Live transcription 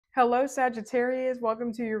Hello, Sagittarius.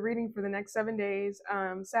 Welcome to your reading for the next 7 days.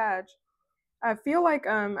 Sag, I feel like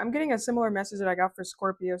I'm getting a similar message that I got for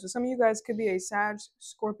Scorpio. So some of you guys could be a Sag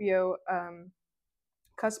Scorpio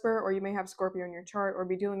cusper, or you may have Scorpio in your chart, or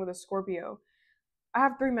be dealing with a Scorpio. I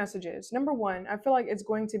have three messages. Number one, I feel like it's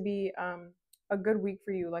going to be a good week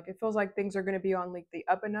for you. Like it feels like things are going to be on like the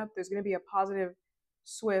up and up. There's going to be a positive,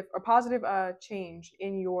 swift or positive change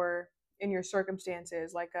in your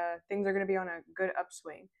circumstances. Like things are going to be on a good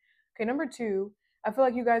upswing. Okay, number two, I feel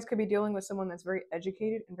like you guys could be dealing with someone that's very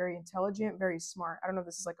educated and very intelligent, very smart. I don't know if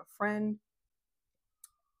this is like a friend,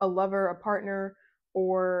 a lover, a partner,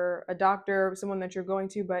 or a doctor, someone that you're going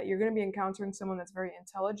to, but you're going to be encountering someone that's very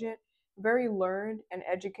intelligent, very learned and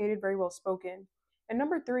educated, very well spoken. And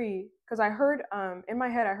number three, because I heard in my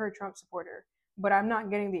head, I heard Trump supporter, but I'm not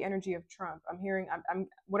getting the energy of Trump. I'm hearing, I'm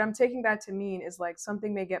what I'm taking that to mean is like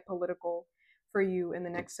something may get political for you in the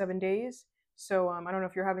next 7 days. So I don't know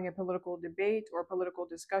if you're having a political debate or a political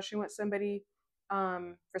discussion with somebody.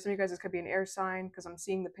 For some of you guys, this could be an air sign because I'm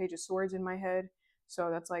seeing the Page of Swords in my head,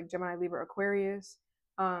 so that's like Gemini, Libra, Aquarius.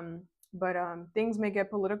 But things may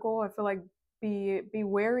get political. I feel like be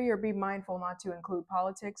wary or be mindful not to include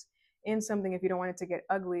politics in something if you don't want it to get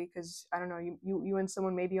ugly. Because I don't know, you and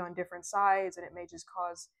someone may be on different sides, and it may just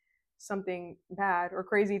cause something bad or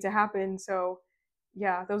crazy to happen. So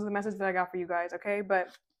yeah, those are the messages that I got for you guys. Okay,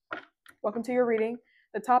 but welcome to your reading.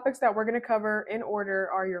 The topics that we're going to cover in order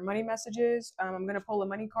are your money messages. I'm going to pull a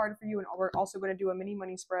money card for you, and we're also going to do a mini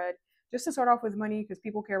money spread just to start off with money because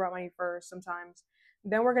people care about money first sometimes.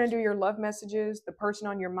 Then we're going to do your love messages, the person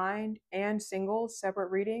on your mind, and singles,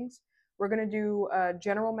 separate readings. We're going to do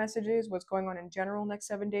general messages, what's going on in general next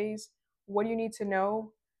 7 days, what do you need to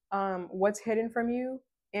know, what's hidden from you,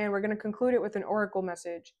 and we're going to conclude it with an oracle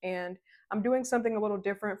message. And I'm doing something a little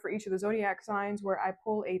different for each of the zodiac signs where I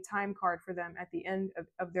pull a time card for them at the end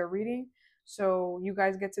of their reading. So you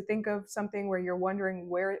guys get to think of something where you're wondering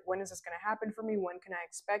when is this going to happen for me? When can I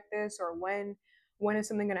expect this? Or when is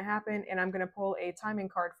something going to happen? And I'm going to pull a timing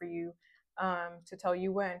card for you to tell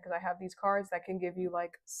you when, because I have these cards that can give you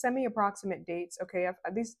like semi-approximate dates. Okay,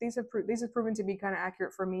 these have proven to be kind of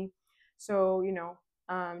accurate for me. So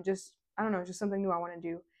just I don't know, just something new I want to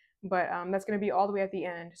do. But that's going to be all the way at the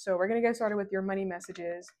end. So we're going to get started with your money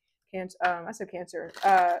messages. Cancer. I said Cancer.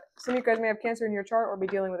 Some of you guys may have Cancer in your chart or be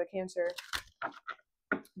dealing with a Cancer.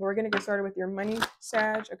 But we're going to get started with your money,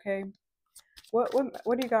 Sag. Okay. What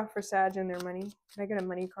do you got for Sag and their money? Can I get a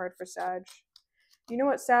money card for Sag? You know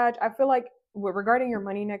what, Sag? I feel like regarding your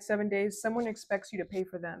money next 7 days, someone expects you to pay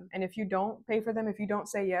for them, and if you don't pay for them, if you don't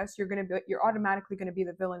say yes, you're automatically gonna be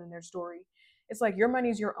the villain in their story. It's like your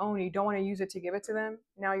money's your own. You don't want to use it to give it to them.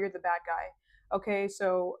 Now you're the bad guy. Okay,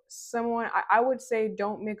 so I would say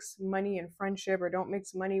don't mix money and friendship, or don't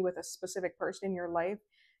mix money with a specific person in your life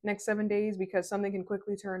next 7 days, because something can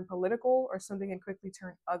quickly turn political or something can quickly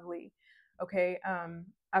turn ugly. Okay,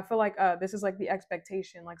 I feel like this is like the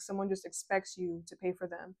expectation. Like someone just expects you to pay for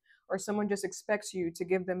them, or someone just expects you to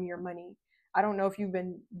give them your money. I don't know if you've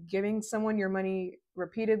been giving someone your money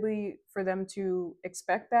repeatedly for them to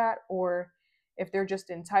expect that, or if they're just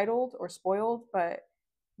entitled or spoiled, but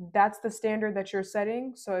that's the standard that you're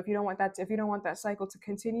setting. So if you don't want that cycle to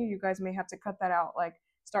continue, you guys may have to cut that out. Like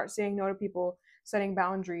start saying no to people, setting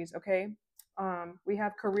boundaries. Okay. We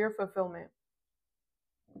have career fulfillment.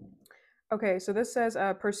 Okay, so this says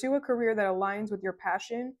pursue a career that aligns with your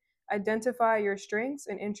passion, identify your strengths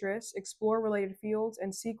and interests, explore related fields,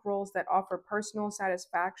 and seek roles that offer personal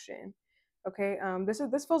satisfaction. Okay,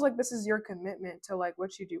 this feels like this is your commitment to like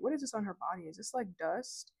what you do. What is this on her body? Is this like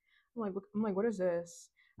dust? I'm like, what is this?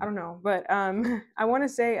 I don't know, but I want to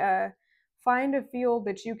say find a field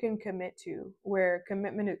that you can commit to, where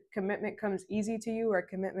commitment comes easy to you, or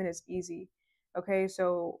commitment is easy. Okay,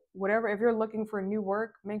 so whatever, if you're looking for new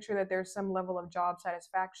work, make sure that there's some level of job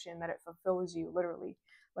satisfaction, that it fulfills you literally.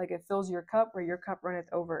 Like it fills your cup where your cup runneth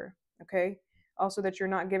over. Okay, also that you're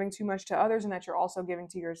not giving too much to others, and that you're also giving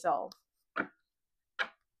to yourself.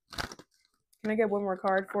 Can I get one more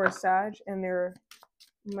card for a Sag and their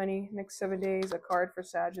money next 7 days? A card for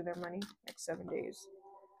Sag and their money next 7 days.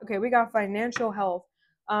 Okay, we got financial health.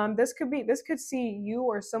 This could see you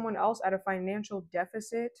or someone else at a financial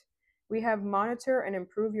deficit. We have monitor and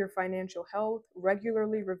improve your financial health,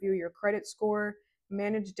 regularly review your credit score,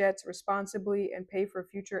 manage debts responsibly, and pay for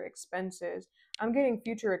future expenses. I'm getting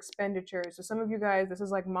future expenditures. So some of you guys, this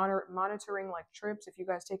is like monitoring like trips. If you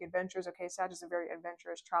guys take adventures, okay, Sag is a very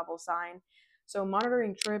adventurous travel sign. So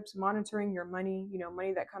monitoring trips, monitoring your money,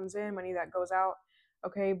 money that comes in, money that goes out.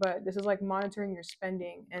 Okay, but this is like monitoring your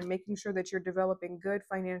spending and making sure that you're developing good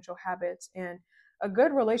financial habits and a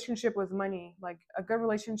good relationship with money, like a good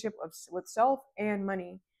relationship with self and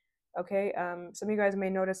money. Okay. Some of you guys may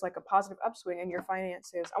notice like a positive upswing in your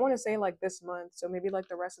finances. I want to say like this month. So maybe like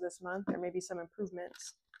the rest of this month, there may be some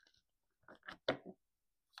improvements.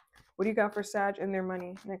 What do you got for Sag and their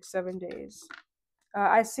money next 7 days?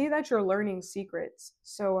 I see that you're learning secrets.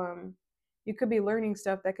 So you could be learning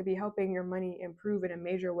stuff that could be helping your money improve in a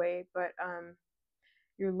major way, but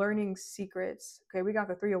you're learning secrets. Okay, we got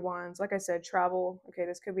the 3 of Wands. Like I said, travel. Okay,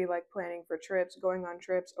 this could be like planning for trips, going on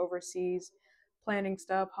trips overseas, planning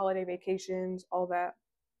stuff, holiday vacations, all that.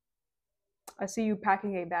 I see you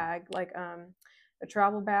packing a bag, like a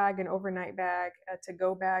travel bag, an overnight bag, a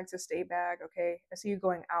to-go bag, to stay bag. Okay, I see you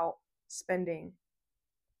going out, spending.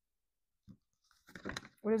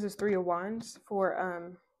 What is this 3 of Wands for?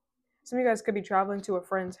 Some of you guys could be traveling to a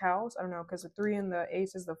friend's house. I don't know, because the 3 and the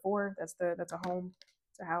ace is the 4. That's a home.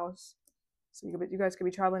 It's a house. So you guys could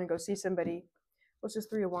be traveling and go see somebody. What's this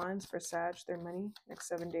 3 of Wands for Sag, their money, next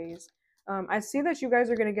 7 days? I see that you guys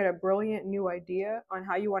are going to get a brilliant new idea on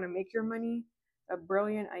how you want to make your money. A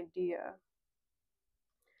brilliant idea.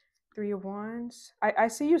 3 of Wands. I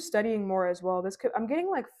see you studying more as well. I'm getting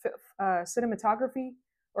like cinematography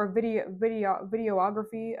or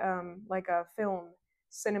videography, like a film,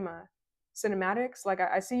 cinematics. Like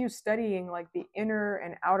I see you studying like the inner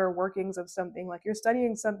and outer workings of something. Like you're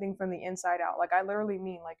studying something from the inside out. Like I literally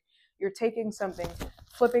mean like you're taking something,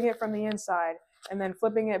 flipping it from the inside, and then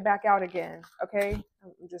flipping it back out again. Okay,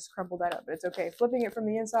 I just crumpled that up, but it's okay. Flipping it from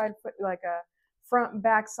the inside, like a front,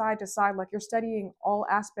 back, side to side, like you're studying all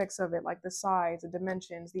aspects of it, like the sides, the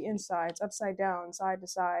dimensions, the insides, upside down, side to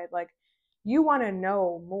side. Like you want to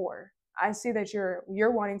know more. I see that you're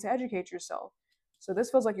wanting to educate yourself. So this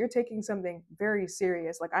feels like you're taking something very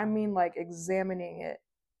serious. Like I mean like examining it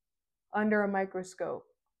under a microscope.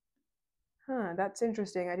 Huh, that's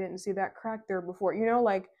interesting. I didn't see that crack there before. You know,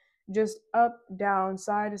 like just up, down,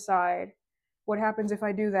 side to side. What happens if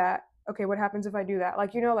I do that? Okay, what happens if I do that?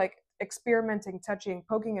 Like, you know, like experimenting, touching,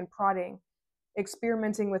 poking and prodding,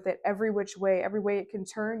 experimenting with it every which way, every way it can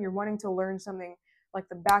turn. You're wanting to learn something like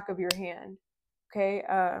the back of your hand. Okay,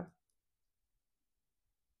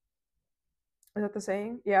 is that the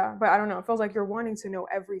saying? Yeah, but I don't know. It feels like you're wanting to know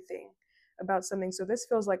everything about something. So this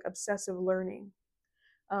feels like obsessive learning.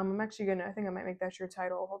 I'm actually gonna, I think I might make that your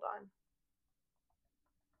title. Hold on.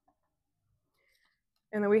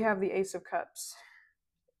 And then we have the Ace of Cups.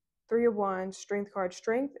 3 of Wands, Strength card.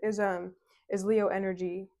 Strength is Leo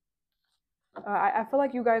energy. I feel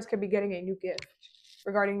like you guys could be getting a new gift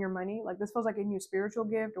regarding your money. Like this feels like a new spiritual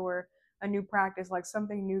gift or a new practice, like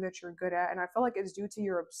something new that you're good at. And I feel like it's due to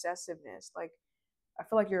your obsessiveness. Like I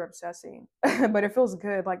feel like you're obsessing, but it feels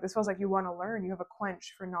good. Like this feels like you want to learn. You have a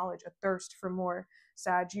quench for knowledge, a thirst for more.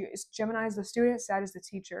 Gemini is the student, Sag is the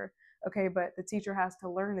teacher. Okay, but the teacher has to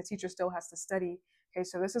learn. The teacher still has to study. Okay,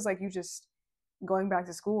 so this is like you just going back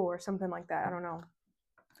to school or something like that. I don't know,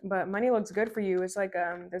 but money looks good for you. It's like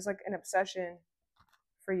there's like an obsession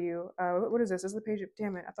for you. What is this? This is the page of,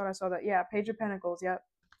 damn it, I thought I saw that. Yeah, Page of Pentacles. Yep.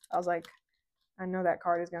 I was like, I know that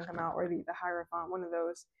card is gonna come out, or the Hierophant, one of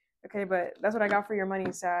those. Okay, but that's what I got for your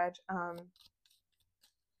money, Sag.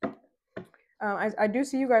 I do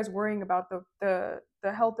see you guys worrying about the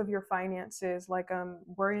health of your finances, like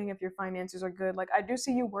worrying if your finances are good. Like I do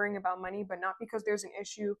see you worrying about money, but not because there's an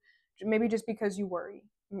issue, maybe just because you worry.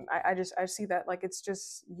 I see that like it's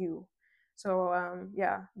just you. So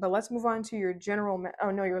yeah, but let's move on to your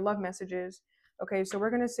your love messages. Okay, so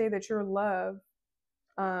we're gonna say that your love.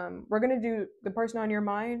 We're gonna do the person on your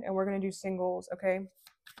mind, and we're gonna do singles. Okay,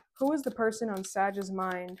 who is the person on Sag's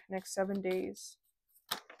mind next 7 days?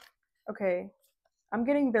 Okay, I'm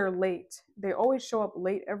getting they're late. They always show up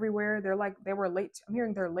late everywhere. They're like they were late. I'm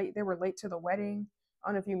hearing they're late. They were late to the wedding. I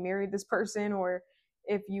don't know if you married this person or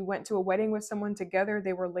if you went to a wedding with someone together.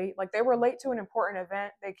 They were late. Like they were late to an important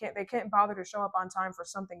event. They can't bother to show up on time for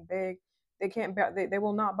something big. They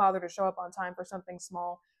will not bother to show up on time for something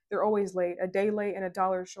small. They're always late. A day late and a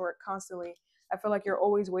dollar short constantly. I feel like you're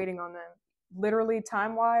always waiting on them. Literally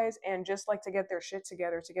time wise and just like to get their shit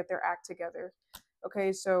together, to get their act together.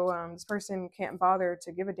 Okay, so this person can't bother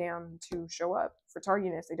to give a damn to show up for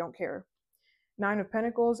tardiness. They don't care. 9 of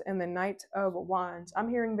Pentacles and the Knight of Wands. I'm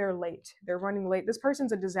hearing they're late. They're running late. This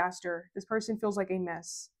person's a disaster. This person feels like a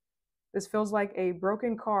mess. This feels like a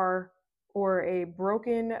broken car or a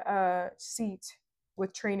broken seat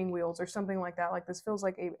with training wheels or something like that. Like this feels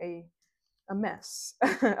like a mess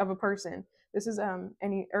of a person. This is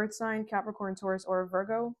any earth sign, Capricorn, Taurus, or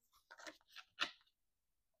Virgo.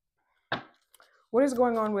 What is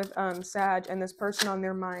going on with Sag and this person on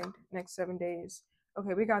their mind next 7 days?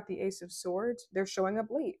 Okay, we got the Ace of Swords. They're showing up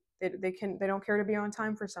late. They don't care to be on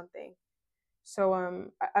time for something. So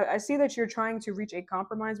I see that you're trying to reach a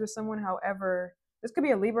compromise with someone. However, this could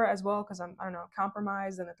be a Libra as well, because I don't know,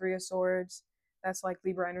 compromise and the Three of Swords. That's like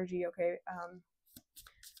Libra energy. Okay.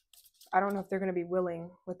 I don't know if they're going to be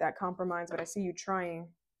willing with that compromise, but I see you trying.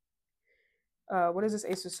 What is this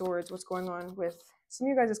Ace of Swords? What's going on with some of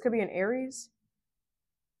you guys? This could be an Aries.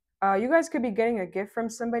 You guys could be getting a gift from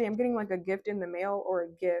somebody. I'm getting like a gift in the mail or a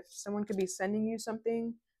gift. Someone could be sending you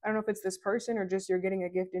something. I don't know if it's this person or just you're getting a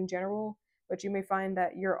gift in general, but you may find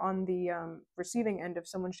that you're on the receiving end of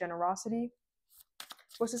someone's generosity.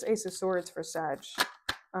 What's this Ace of Swords for Sag?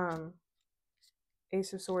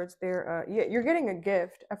 Ace of Swords there. Yeah, you're getting a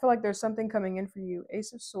gift. I feel like there's something coming in for you.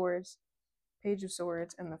 Ace of Swords, Page of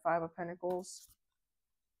Swords, and the Five of Pentacles.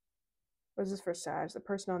 What is this for Sag? The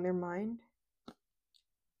person on their mind.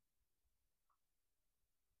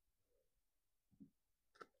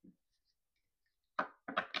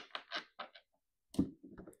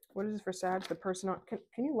 What is this for Sag? The person on...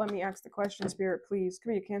 Can you let me ask the question, Spirit, please?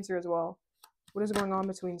 Could be a Cancer as well. What is going on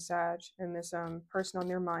between Sag and this person on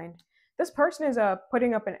their mind? This person is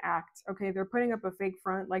putting up an act, okay? They're putting up a fake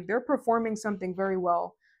front. Like, they're performing something very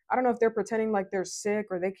well. I don't know if they're pretending like they're sick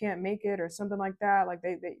or they can't make it or something like that. Like,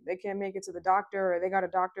 they can't make it to the doctor, or they got a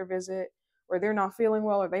doctor visit, or they're not feeling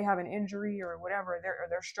well, or they have an injury or whatever,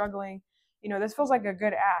 they're struggling. You know, this feels like a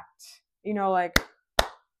good act. You know, like,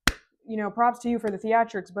 you know, props to you for the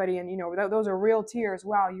theatrics, buddy. And, you know, those are real tears.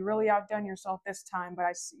 Wow, you really outdone yourself this time.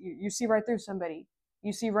 But you see right through somebody.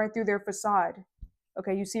 You see right through their facade.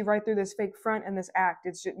 Okay, you see right through this fake front and this act.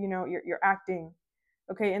 It's just, you know, you're acting.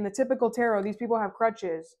 Okay, in the typical tarot, these people have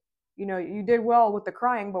crutches. You know, you did well with the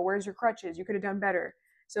crying, but where's your crutches? You could have done better.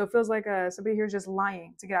 So it feels like somebody here is just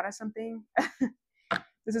lying to get out of something.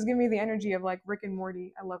 This is giving me the energy of like Rick and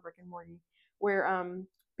Morty. I love Rick and Morty. Where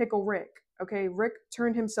Pickle Rick. Okay, Rick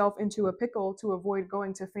turned himself into a pickle to avoid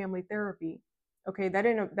going to family therapy. Okay, that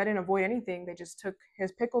didn't avoid anything. They just took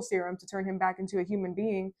his pickle serum to turn him back into a human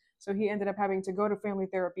being. So he ended up having to go to family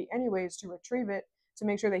therapy anyways to retrieve it, to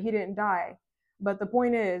make sure that he didn't die. But the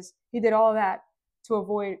point is, he did all of that to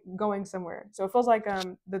avoid going somewhere. So it feels like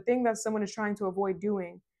the thing that someone is trying to avoid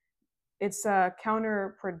doing, it's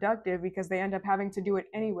counterproductive because they end up having to do it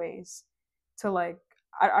anyways to like,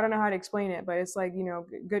 I don't know how to explain it, but it's like, you know,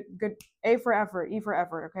 good A for effort, E for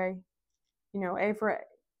effort, okay? You know, E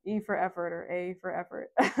for effort, or A for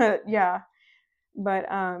effort. Yeah. But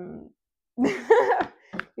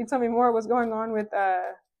you tell me more what's going on with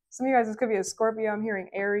some of you guys. This could be a Scorpio. I'm hearing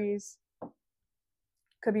Aries.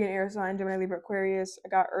 Could be an air sign, Gemini, Libra, Aquarius. I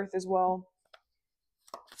got Earth as well.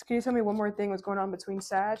 So can you tell me one more thing what's going on between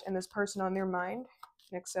Sag and this person on their mind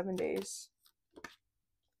next 7 days?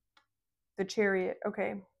 The Chariot.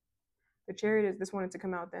 Okay. The Chariot is, this wanted to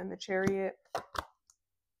come out then. The Chariot,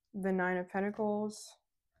 the Nine of Pentacles,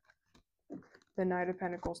 the Knight of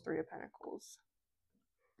Pentacles, Three of Pentacles.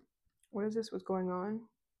 What is this? What's going on?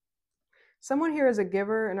 Someone here is a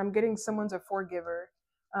giver, and I'm getting someone's a forgiver.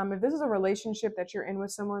 If this is a relationship that you're in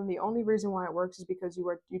with someone, the only reason why it works is because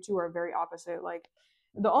you two are very opposite. Like,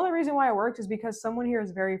 the only reason why it works is because someone here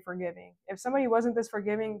is very forgiving. If somebody wasn't this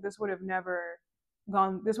forgiving, this would have never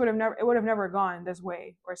gone. It would have never gone this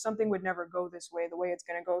way, or something would never go this way, the way it's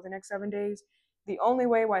going to go the next 7 days. The only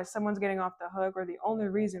way why someone's getting off the hook, or the only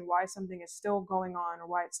reason why something is still going on, or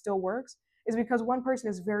why it still works, is because one person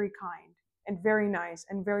is very kind and very nice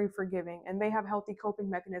and very forgiving, and they have healthy coping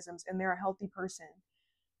mechanisms, and they're a healthy person.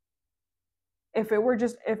 If it were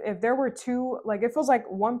just, if there were two, like, it feels like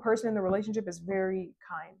one person in the relationship is very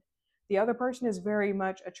kind, the other person is very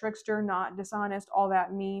much a trickster, not dishonest, all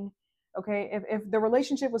that, mean. Okay, if the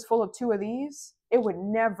relationship was full of two of these, it would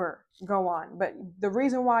never go on. But the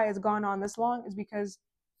reason why it's gone on this long is because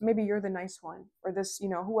maybe you're the nice one, or this, you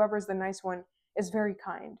know, whoever's the nice one is very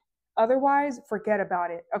kind. Otherwise, forget about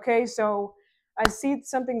it. Okay, so I see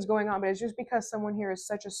something's going on, but it's just because someone here is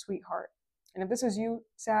such a sweetheart. And if this is you,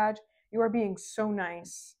 Sag, you are being so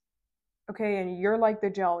nice. Okay, and you're like the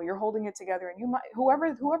gel, you're holding it together, and you might,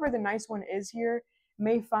 whoever the nice one is here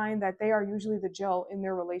may find that they are usually the gel in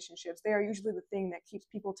their relationships. They are usually the thing that keeps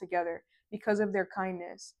people together because of their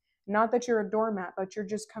kindness. Not that you're a doormat, but you're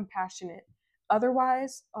just compassionate.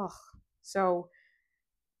 Otherwise, ugh. So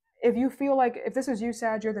if you feel like, if this is you,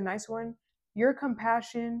 Sag, you're the nice one, your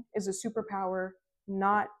compassion is a superpower,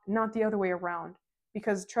 not the other way around.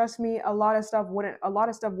 Because trust me, a lot of stuff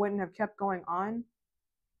wouldn't have kept going on,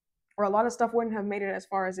 or a lot of stuff wouldn't have made it as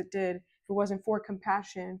far as it did if it wasn't for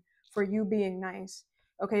compassion, for you being nice.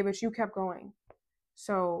 Okay, but you kept going.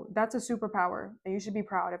 So that's a superpower, and you should be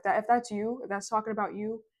proud. If that's you, if that's talking about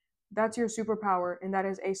you, That's your superpower, and that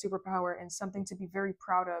is a superpower and something to be very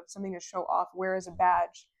proud of, something to show off, wear as a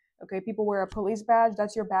badge. Okay, people wear a police badge,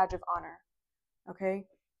 that's your badge of honor. Okay,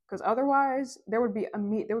 because otherwise there would be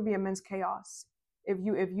immense chaos if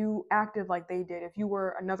you acted like they did, if you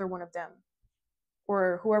were another one of them,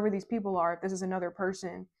 or whoever these people are, if this is another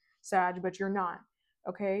person, Sag, but you're not.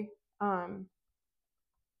 Okay, um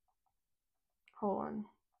hold on,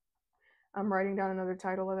 I'm writing down another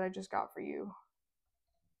title that I just got for you.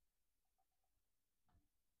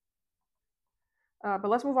 But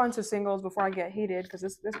let's move on to singles before I get heated, because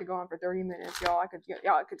this could go on for 30 minutes, y'all. I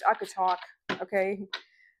could talk. Okay.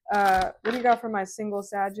 What do you got for my single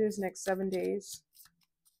Sages next 7 days?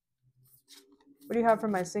 What do you have for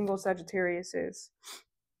my single Sagittariuses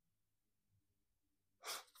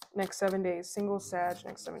next 7 days? Single Sag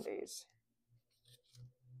next 7 days.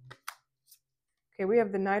 Okay, we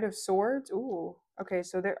have the Knight of Swords. Ooh. Okay,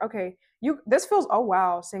 so there. Okay, this feels. Oh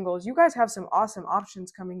wow, singles. You guys have some awesome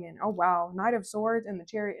options coming in. Oh wow, Knight of Swords and the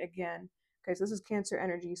Chariot again. Okay, so this is Cancer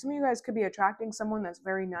energy. Some of you guys could be attracting someone that's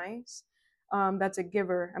very nice. That's a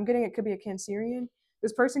giver. I'm getting it could be a Cancerian.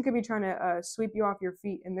 This person could be trying to sweep you off your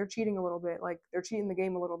feet, and they're cheating a little bit. Like they're cheating the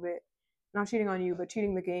game a little bit. Not cheating on you, but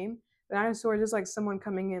cheating the game. The Knight of Swords is like someone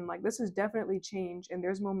coming in. Like this is definitely change, and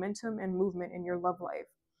there's momentum and movement in your love life.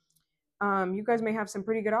 You guys may have some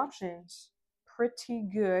pretty good options. Pretty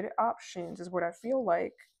good options is what I feel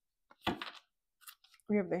like.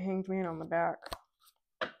 We have the Hanged Man on the back.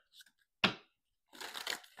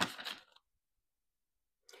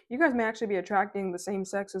 You guys may actually be attracting the same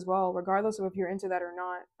sex as well, regardless of if you're into that or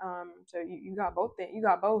not. So you got both. You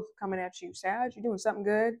got both coming at you, Sag. You're doing something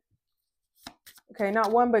good. Okay,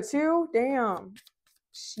 not one but two. Damn.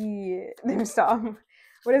 Shit. Let me stop.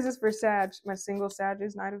 What is this for Sag? My single Sag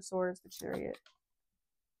is Knight of Swords, the Chariot.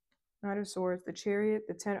 Knight of Swords, the Chariot,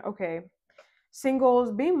 the Ten. Okay.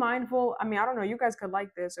 Singles, be mindful. I mean, I don't know. You guys could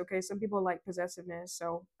like this. Okay. Some people like possessiveness.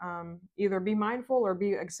 So either be mindful or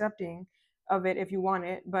be accepting of it if you want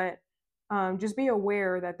it. But just be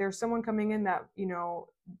aware that there's someone coming in that,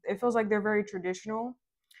 it feels like they're very traditional.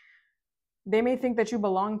 They may think that you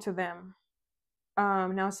belong to them.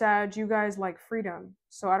 Now, Sag, you guys like freedom.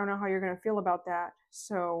 So I don't know how you're going to feel about that.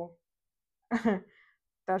 So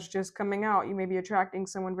that's just coming out. You may be attracting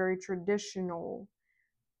someone very traditional,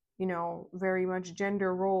 very much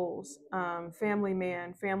gender roles, family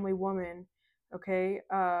man, family woman. Okay.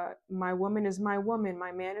 My woman is my woman.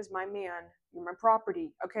 My man is my man. You're my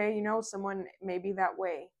property. Okay. Someone may be that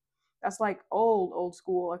way. That's like old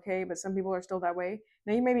school. Okay. But some people are still that way.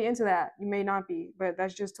 Now you may be into that. You may not be, but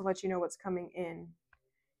that's just to let you know what's coming in.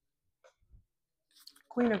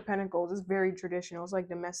 Queen of Pentacles is very traditional. It's like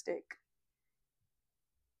domestic.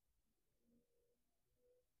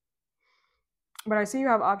 But I see you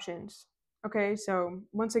have options. Okay, so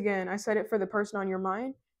once again, I said it for the person on your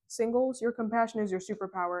mind. Singles, your compassion is your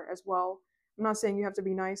superpower as well. I'm not saying you have to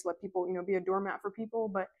be nice, let people, be a doormat for people,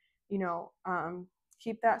 but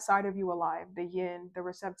keep that side of you alive, the yin, the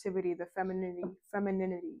receptivity, the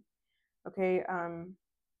femininity. Okay,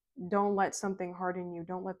 don't let something harden you.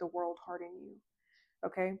 Don't let the world harden you.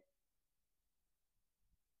 Okay.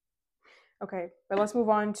 Okay, but let's move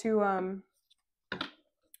on to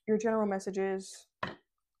your general messages.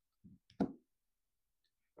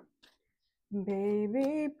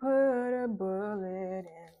 Baby, put a bullet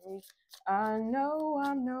in me. I know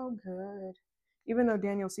I'm no good. Even though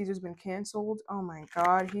Daniel Caesar's been canceled, oh my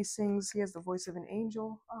God, he has the voice of an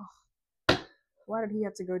angel. Oh, why did he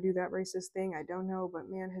have to go do that racist thing? I don't know, but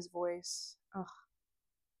man, his voice. Oh,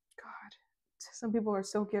 God. Some people are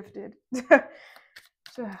so gifted.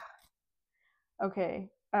 Okay.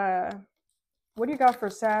 What do you got for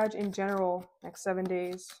Sag in general next 7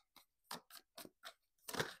 days?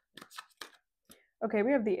 Okay,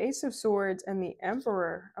 we have the Ace of Swords and the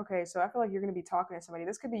Emperor. Okay, so I feel like you're going to be talking to somebody.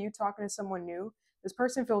 This could be you talking to someone new. This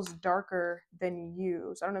person feels darker than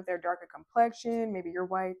you. So I don't know if they're darker complexion, maybe you're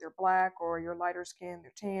white, they're black, or you're lighter skin,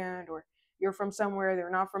 they're tanned, or you're from somewhere,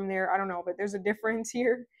 they're not from there. I don't know, but there's a difference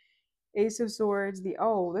here. Ace of Swords,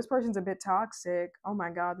 this person's a bit toxic. Oh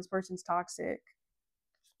my God, this person's toxic.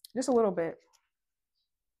 Just a little bit.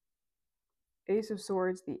 Ace of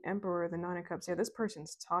Swords, the Emperor, the Nine of Cups. Yeah, this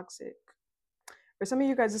person's toxic. For some of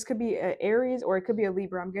you guys, this could be an Aries or it could be a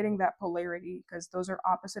Libra. I'm getting that polarity because those are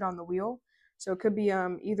opposite on the wheel. So it could be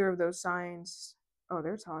either of those signs. Oh,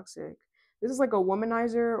 they're toxic. This is like a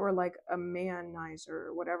womanizer or like a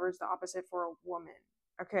manizer, whatever is the opposite for a woman.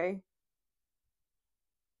 Okay.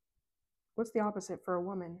 What's the opposite for a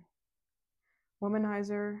woman?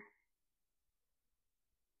 Womanizer.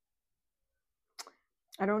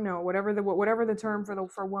 I don't know. Whatever the term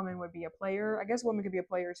for woman would be, a player. I guess woman could be a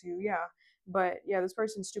player too. Yeah. But yeah, this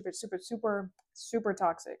person's stupid, super, super, super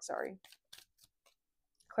toxic. Sorry.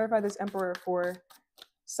 Clarify this Emperor for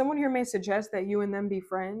someone here may suggest that you and them be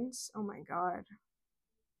friends. Oh my god.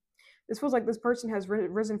 This feels like this person has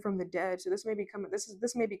risen from the dead. So this may be coming.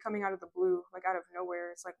 This may be coming out of the blue, like out of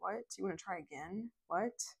nowhere. It's like, what? You want to try again?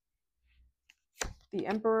 What? The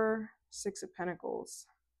Emperor, Six of Pentacles.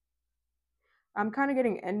 I'm kind of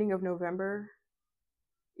getting ending of November,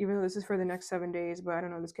 even though this is for the next 7 days. But I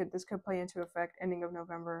don't know. This could play into effect ending of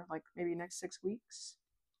November, like maybe next 6 weeks.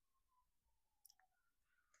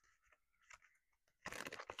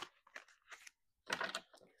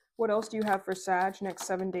 What else do you have for Sag next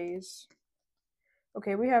 7 days?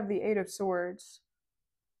 Okay, we have the Eight of Swords.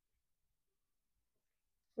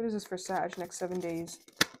 What is this for Sag next 7 days?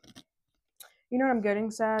 You know what I'm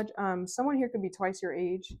getting, Sag? Someone here could be twice your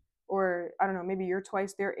age, or I don't know, maybe you're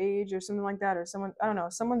twice their age, or something like that, or someone, I don't know,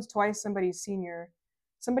 someone's twice somebody's senior,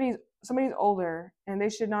 somebody's older, and they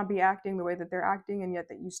should not be acting the way that they're acting, and yet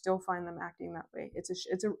that you still find them acting that way. It's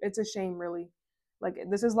a shame, really. Like,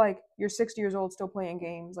 this is like you're 60 years old still playing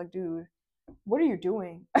games. Like, dude, what are you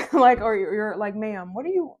doing? Like, or you're like, ma'am,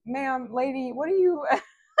 lady, what are you,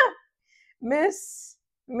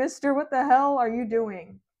 mister, what the hell are you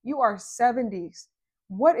doing? You are 70s.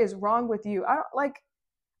 What is wrong with you? I don't like,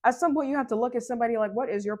 at some point you have to look at somebody like, what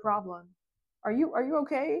is your problem? Are you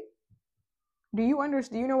okay? Do you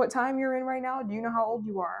understand? Do you know what time you're in right now? Do you know how old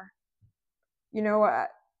you are? You know,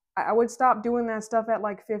 I would stop doing that stuff at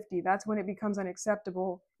like 50. That's when it becomes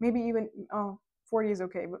unacceptable. Maybe even 40 is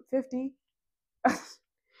okay, but 50.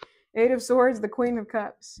 Eight of Swords, the Queen of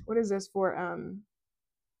Cups. What is this for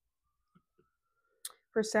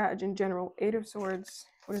Sag in general? Eight of Swords.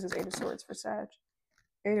 What is this Eight of Swords for Sag?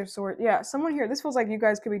 Eight of Swords. Yeah, someone here. This feels like you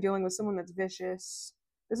guys could be dealing with someone that's vicious.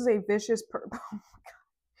 This is a vicious. Oh my god.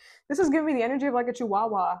 This is giving me the energy of like a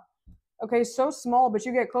chihuahua. Okay, so small, but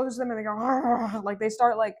you get close to them and they go like they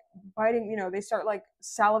start like biting. You know, they start like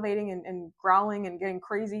salivating and growling and getting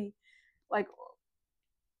crazy. Like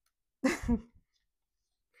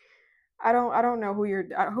I don't know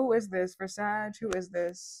who is this for Sag? Who is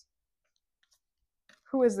this?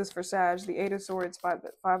 Who is this for Sag? The Eight of Swords, five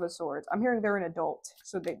of Swords. I'm hearing they're an adult,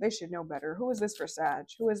 so they should know better. Who is this for Sag?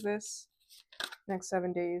 Who is this? Next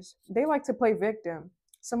 7 days. They like to play victim.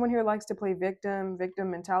 Someone here likes to play victim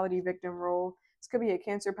mentality, victim role. This could be a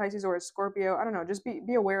Cancer, Pisces, or a Scorpio. I don't know. Just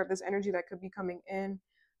be aware of this energy that could be coming in.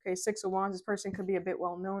 Okay, Six of Wands. This person could be a bit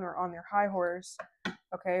well known or on their high horse.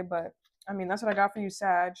 Okay, but I mean, that's what I got for you,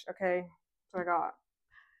 Sag. Okay, that's what I got.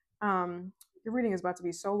 Your reading is about to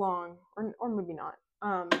be so long, or maybe not.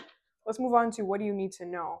 Let's move on to what do you need to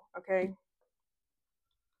know, okay?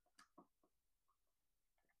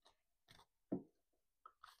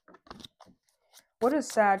 What does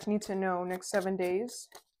Sag need to know next 7 days?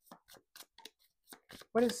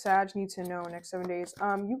 What does Sag need to know next 7 days?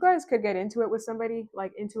 You guys could get into it with somebody,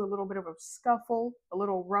 like into a little bit of a scuffle, a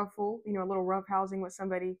little ruffle, a little rough housing with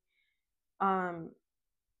somebody.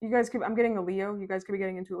 You guys could, I'm getting a Leo. You guys could be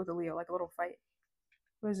getting into it with a Leo, like a little fight.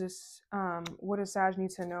 What is this? What does Sag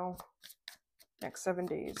need to know next 7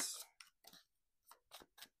 days?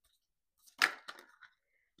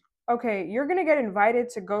 Okay, you're going to get invited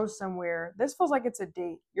to go somewhere. This feels like it's a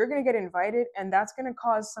date. You're going to get invited, and that's going to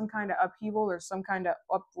cause some kind of upheaval or some kind of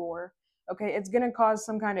uproar. Okay, it's going to cause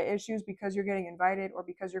some kind of issues because you're getting invited or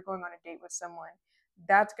because you're going on a date with someone.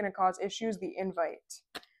 That's going to cause issues, the invite.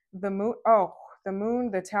 The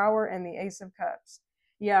moon, the tower, and the Ace of Cups.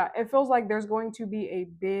 Yeah, it feels like there's going to be a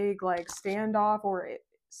big like standoff, or I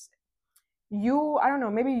don't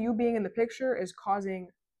know, maybe you being in the picture is causing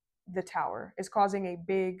the tower, is causing a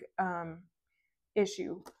big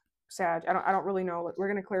issue. Sag, I don't really know. We're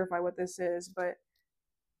going to clarify what this is, but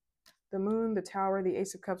the moon, the tower, the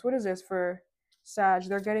Ace of Cups. What is this for Sag?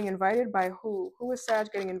 They're getting invited by who? Who is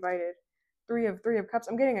Sag getting invited? Three of Cups.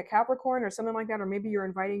 I'm getting a Capricorn or something like that, or maybe you're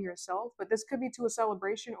inviting yourself, but this could be to a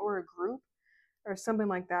celebration or a group or something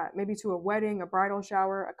like that. Maybe to a wedding, a bridal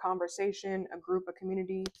shower, a conversation, a group, a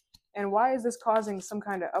community. And why is this causing some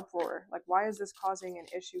kind of uproar? Like, why is this causing an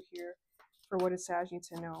issue here for what does Sag need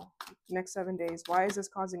to know? Next 7 days. Why is this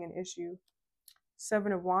causing an issue?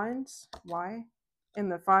 Seven of Wands. Why?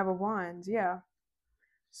 And the Five of Wands. Yeah.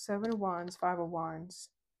 Seven of Wands, Five of Wands.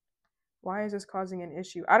 Why is this causing an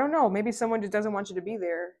issue? I don't know. Maybe someone just doesn't want you to be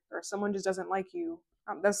there, or someone just doesn't like you.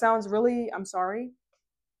 That sounds really, I'm sorry,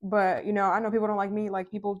 but I know people don't like me.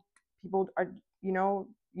 Like people are, you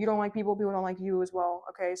don't like people don't like you as well.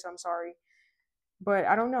 Okay, so I'm sorry, but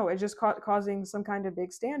I don't know. It's just causing some kind of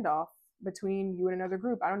big standoff. between you and another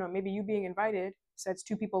group. I don't know. Maybe you being invited sets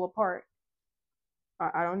two people apart.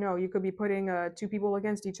 I don't know. You could be putting two people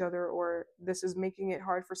against each other, or this is making it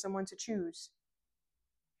hard for someone to choose.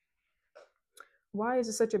 Why is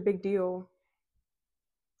it such a big deal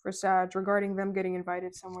for Sag regarding them getting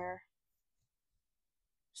invited somewhere?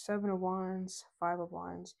 Seven of Wands, Five of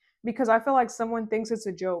Wands. Because I feel like someone thinks it's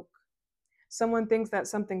a joke. Someone thinks that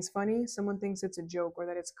something's funny. Someone thinks it's a joke or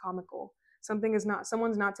that it's comical. Something is not,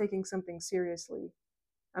 someone's not taking something seriously.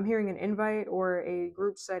 I'm hearing an invite or a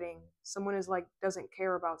group setting. Someone is like, doesn't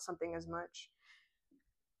care about something as much.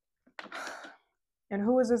 And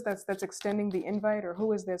who is this that's extending the invite, or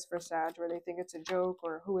who is this for Sag where they think it's a joke,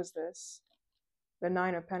 or who is this? The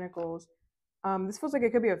Nine of Pentacles. This feels like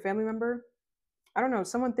it could be a family member. I don't know.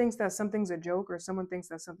 Someone thinks that something's a joke, or someone thinks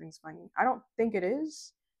that something's funny. I don't think it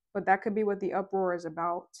is, but that could be what the uproar is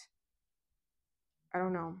about. I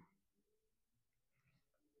don't know.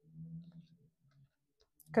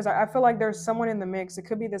 Because I feel like there's someone in the mix. It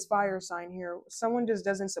could be this fire sign here. Someone just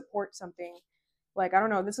doesn't support something. Like, I don't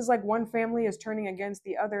know. This is like one family is turning against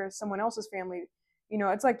the other, someone else's family. You know,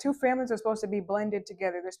 it's like two families are supposed to be blended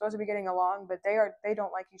together. They're supposed to be getting along, but they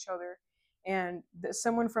don't like each other. And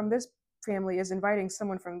someone from this family is inviting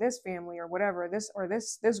someone from this family or whatever,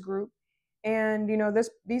 this group. And you know,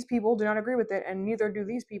 these people do not agree with it, and neither do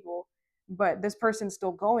these people. But this person's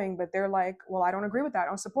still going, but they're like, well, I don't agree with that. I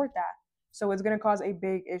don't support that. So it's going to cause a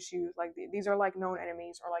big issue. Like these are like known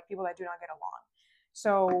enemies, or like people that do not get along.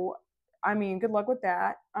 So I mean, good luck with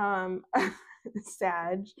that.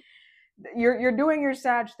 Sag, you're doing your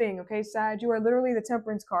Sag thing, okay? Sag, you are literally the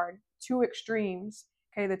Temperance card, two extremes.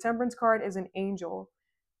 Okay, the Temperance card is an angel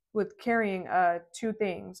with carrying two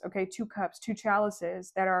things, okay, two cups, two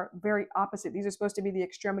chalices that are very opposite. These are supposed to be the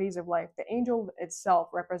extremities of life. The angel itself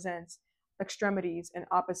represents extremities and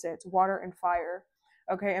opposites, water and fire,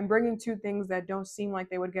 okay, and bringing two things that don't seem like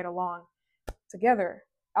they would get along together,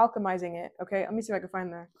 alchemizing it, okay. Let me see if I can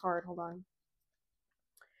find the card. Hold on.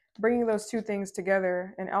 Bringing those two things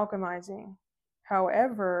together and alchemizing.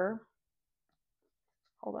 However,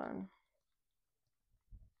 hold on.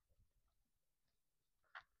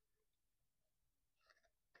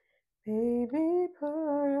 Baby, put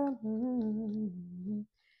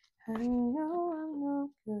I know I'm no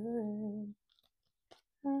good.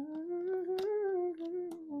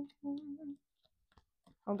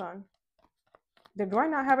 Hold on. Do I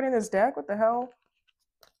not have it in this deck? What the hell?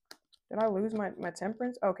 Did I lose my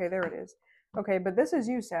temperance? Okay, there it is. Okay, but this is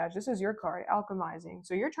you, Sag. This is your card, alchemizing.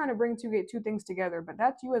 So you're trying to get two things together, but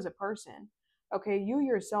that's you as a person. Okay, you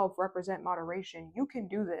yourself represent moderation. You can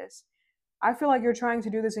do this. I feel like you're trying to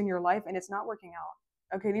do this in your life and it's not working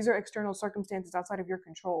out. Okay, these are external circumstances outside of your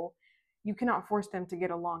control. You cannot force them to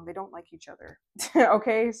get along. They don't like each other.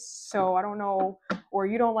 Okay, so I don't know, or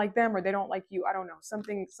you don't like them, or they don't like you. I don't know.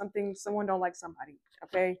 Someone don't like somebody.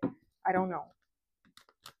 Okay, I don't know.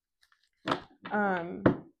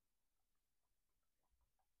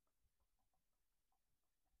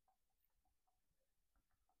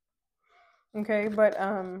 Okay, but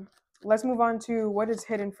let's move on to what is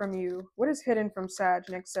hidden from you. What is hidden from Sag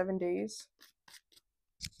next 7 days?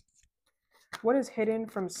 What is hidden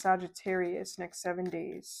from Sagittarius next 7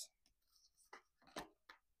 days?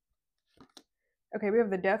 Okay, we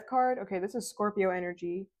have the Death card. Okay, this is Scorpio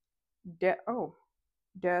energy. Death.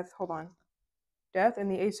 Hold on. Death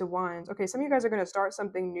and the Ace of Wands. Okay, some of you guys are going to start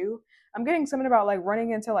something new. I'm getting something about like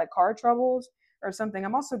running into like car troubles or something.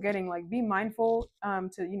 I'm also getting like be mindful to,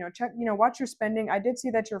 you know, check, you know, watch your spending. I did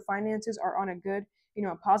see that your finances are on a good, you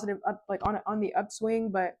know, positive up, like on the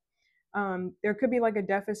upswing, but there could be like a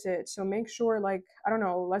deficit. So make sure, like, I don't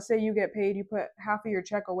know, let's say you get paid, you put half of your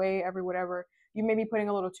check away every whatever, you may be putting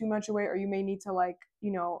a little too much away, or you may need to like,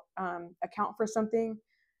 you know, account for something.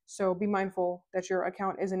 So be mindful that your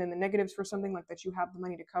account isn't in the negatives for something, like that you have the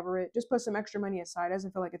money to cover it. Just put some extra money aside. It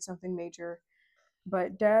doesn't feel like it's something major.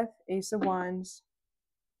 But Death, Ace of Wands.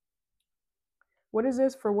 What is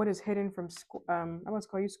this for? What is hidden from, I must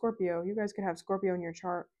call you Scorpio. You guys could have Scorpio in your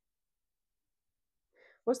chart.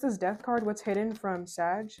 What's this Death card? What's hidden from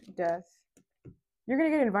Sag? Death. You're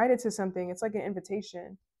going to get invited to something. It's like an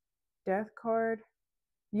invitation. Death card.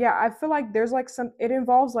 Yeah, I feel like there's like it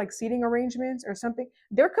involves like seating arrangements or something.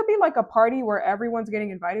 There could be like a party where everyone's getting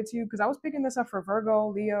invited to, because I was picking this up for Virgo,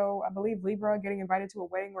 Leo, I believe Libra, getting invited to a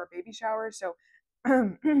wedding or a baby shower. So I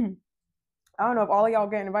don't know if all of y'all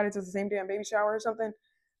getting invited to the same damn baby shower or something,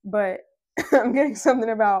 but I'm getting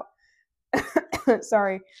something about,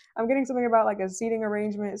 sorry, I'm getting something about like a seating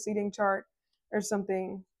arrangement, seating chart or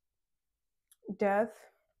something. Death.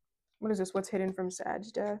 What is this? What's hidden from Sag?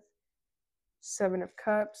 Death. Seven of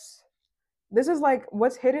Cups. this is like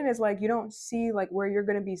what's hidden is like you don't see like where you're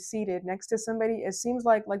going to be seated next to somebody. It seems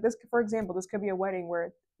like this, for example, this could be a wedding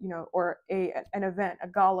where, or an event, a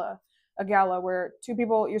gala where two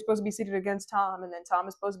people, you're supposed to be seated against Tom, and then Tom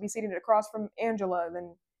is supposed to be seated across from Angela,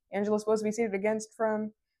 then Angela's supposed to be seated against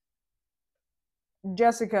from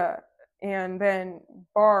Jessica, and then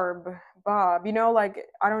Bob, like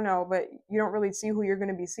I don't know, but you don't really see who you're going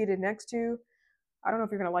to be seated next to. I don't know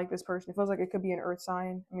if you're going to like this person. It feels like it could be an earth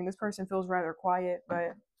sign. I mean, this person feels rather quiet,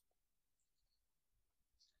 but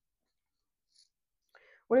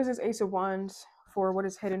what is this Ace of Wands for? What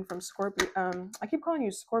is hidden from Scorpio? I keep calling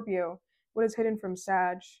you Scorpio. What is hidden from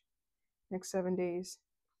Sag next 7 days?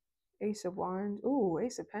 Ace of Wands. Ooh,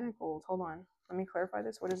 Ace of Pentacles. Hold on. Let me clarify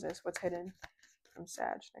this. What is this? What's hidden from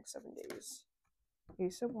Sag next 7 days?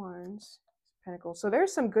 Ace of Wands, Pentacles. So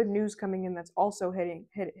there's some good news coming in that's also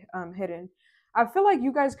hidden. I feel like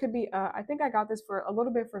you guys could be. I think I got this for a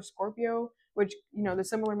little bit for Scorpio, which the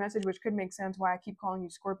similar message, which could make sense why I keep calling you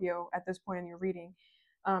Scorpio at this point in your reading.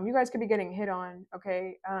 You guys could be getting hit on,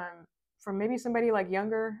 okay? From maybe somebody like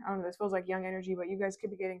younger. I don't know. This feels like young energy, but you guys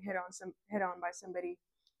could be getting hit on by somebody.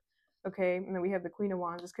 Okay, and then we have the Queen of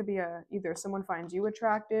Wands. This could be either someone finds you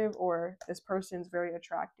attractive or this person's very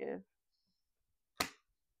attractive.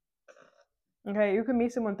 Okay, you can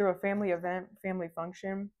meet someone through a family event, family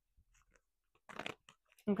function.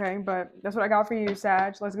 Okay, but that's what I got for you,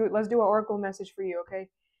 Sag. Let's do an oracle message for you, okay?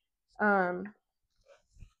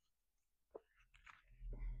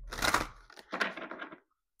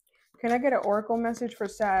 Can I get an oracle message for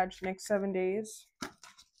Sag next 7 days?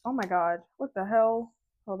 Oh my god, what the hell?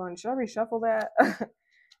 Hold on, should I reshuffle that? I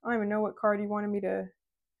don't even know what card you wanted me to.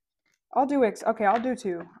 I'll do okay, I'll do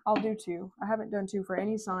two. I haven't done two for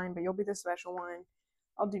any sign, but you'll be the special one.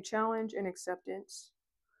 I'll do challenge and acceptance.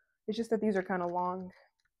 It's just that these are kind of long.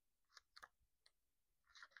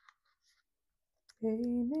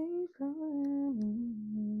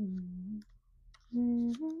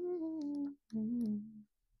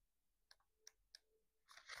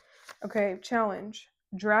 Okay, challenge.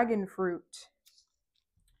 Dragon fruit.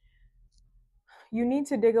 You need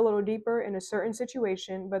to dig a little deeper in a certain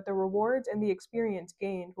situation, but the rewards and the experience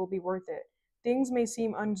gained will be worth it. Things may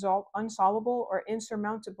seem unsolvable or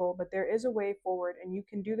insurmountable, but there is a way forward, and you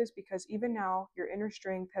can do this because even now, your inner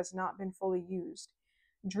strength has not been fully used.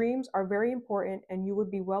 Dreams are very important, and you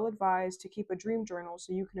would be well advised to keep a dream journal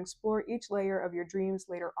so you can explore each layer of your dreams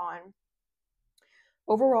later on.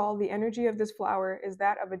 Overall, the energy of this flower is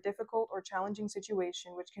that of a difficult or challenging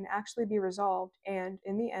situation which can actually be resolved, and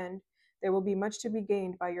in the end, there will be much to be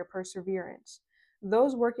gained by your perseverance.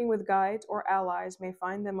 Those working with guides or allies may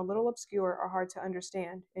find them a little obscure or hard to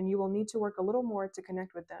understand, and you will need to work a little more to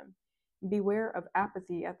connect with them. Beware of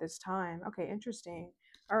apathy at this time. Okay, interesting.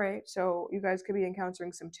 All right, so you guys could be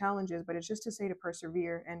encountering some challenges, but it's just to say to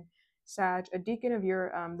persevere. And Sag, a deacon of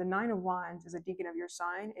your the Nine of Wands is a deacon of your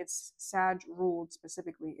sign. It's Sag ruled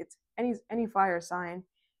specifically. It's any fire sign,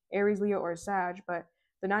 Aries, Leo, or Sag, but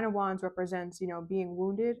the Nine of Wands represents, being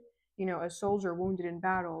wounded, a soldier wounded in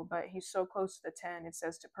battle, but he's so close to the 10. It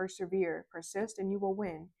says to persevere, persist, and you will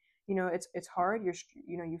win. It's hard. You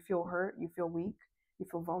feel hurt, you feel weak, you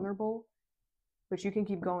feel vulnerable, but you can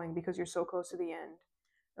keep going because you're so close to the end.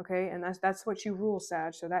 Okay, and that's what you rule,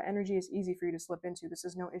 Sag. So that energy is easy for you to slip into. This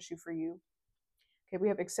is no issue for you. Okay, we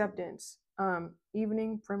have acceptance.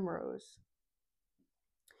 Evening primrose.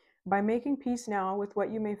 By making peace now with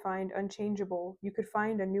what you may find unchangeable, you could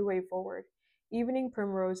find a new way forward. Evening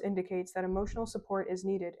primrose indicates that emotional support is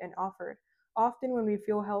needed and offered. Often, when we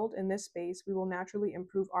feel held in this space, we will naturally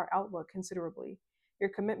improve our outlook considerably. Your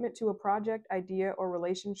commitment to a project, idea, or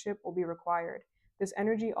relationship will be required. This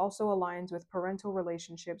energy also aligns with parental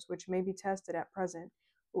relationships, which may be tested at present.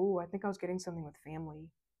 Ooh, I think I was getting something with family.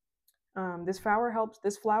 This flower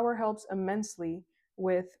helps immensely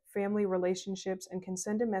with family relationships and can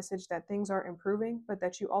send a message that things are improving, but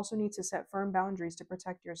that you also need to set firm boundaries to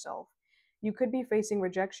protect yourself. You could be facing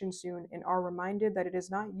rejection soon and are reminded that it is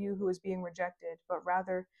not you who is being rejected, but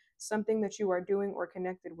rather something that you are doing or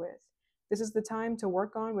connected with. This is the time to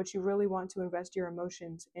work on what you really want to invest your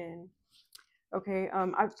emotions in. Okay,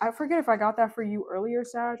 I forget if I got that for you earlier,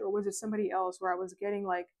 Sag, or was it somebody else where I was getting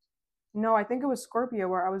like, no, I think it was Scorpio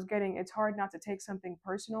where I was getting, it's hard not to take something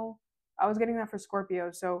personal. I was getting that for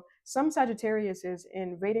Scorpio. So some Sagittarius is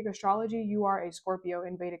in Vedic astrology. You are a Scorpio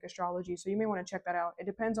in Vedic astrology. So you may want to check that out. It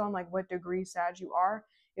depends on like what degree Sag you are.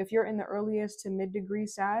 If you're in the earliest to mid degree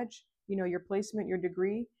Sag, your placement, your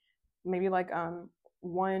degree, maybe like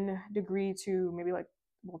 1 degree to maybe like,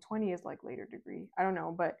 well, 20 is like later degree. I don't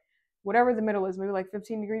know, but whatever the middle is, maybe like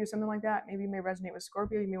 15 degrees or something like that. Maybe you may resonate with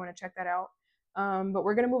Scorpio. You may want to check that out. But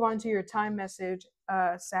we're gonna move on to your time message,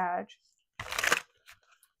 Sag.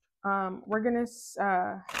 We're gonna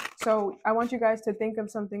so I want you guys to think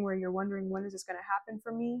of something where you're wondering, when is this gonna happen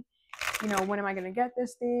for me? You know, when am I gonna get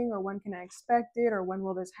this thing, or when can I expect it, or when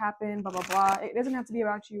will this happen? Blah blah blah. It doesn't have to be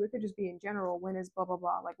about you. It could just be in general. When is blah blah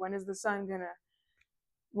blah? Like, when is the sun gonna?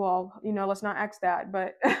 Well, you know, let's not X that,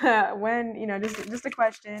 but when, you know, just a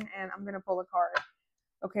question, and I'm gonna pull a card.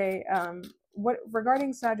 Okay. What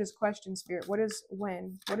regarding Sag's question, Spirit? What is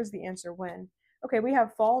when? What is the answer when? Okay, we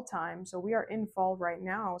have fall time, so we are in fall right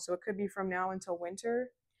now. So it could be from now until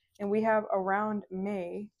winter, and we have around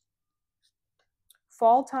May.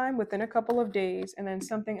 Fall time within a couple of days, and then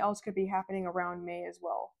something else could be happening around May as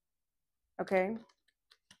well. Okay.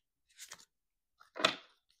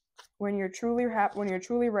 When you're truly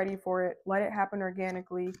ready for it, let it happen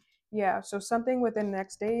organically. Yeah, so something within the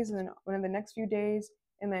next days, and then within the next few days,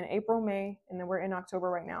 and then April, May, and then we're in October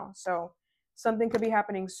right now. So something could be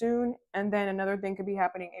happening soon, and then another thing could be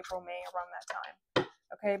happening April, May, around that time.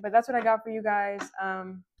 Okay, but that's what I got for you guys.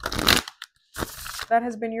 That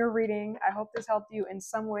has been your reading. I hope this helped you in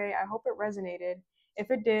some way. I hope it resonated. If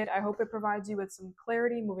it did, I hope it provides you with some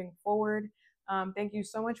clarity moving forward. Thank you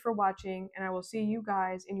so much for watching, and I will see you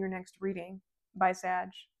guys in your next reading. Bye, Sag.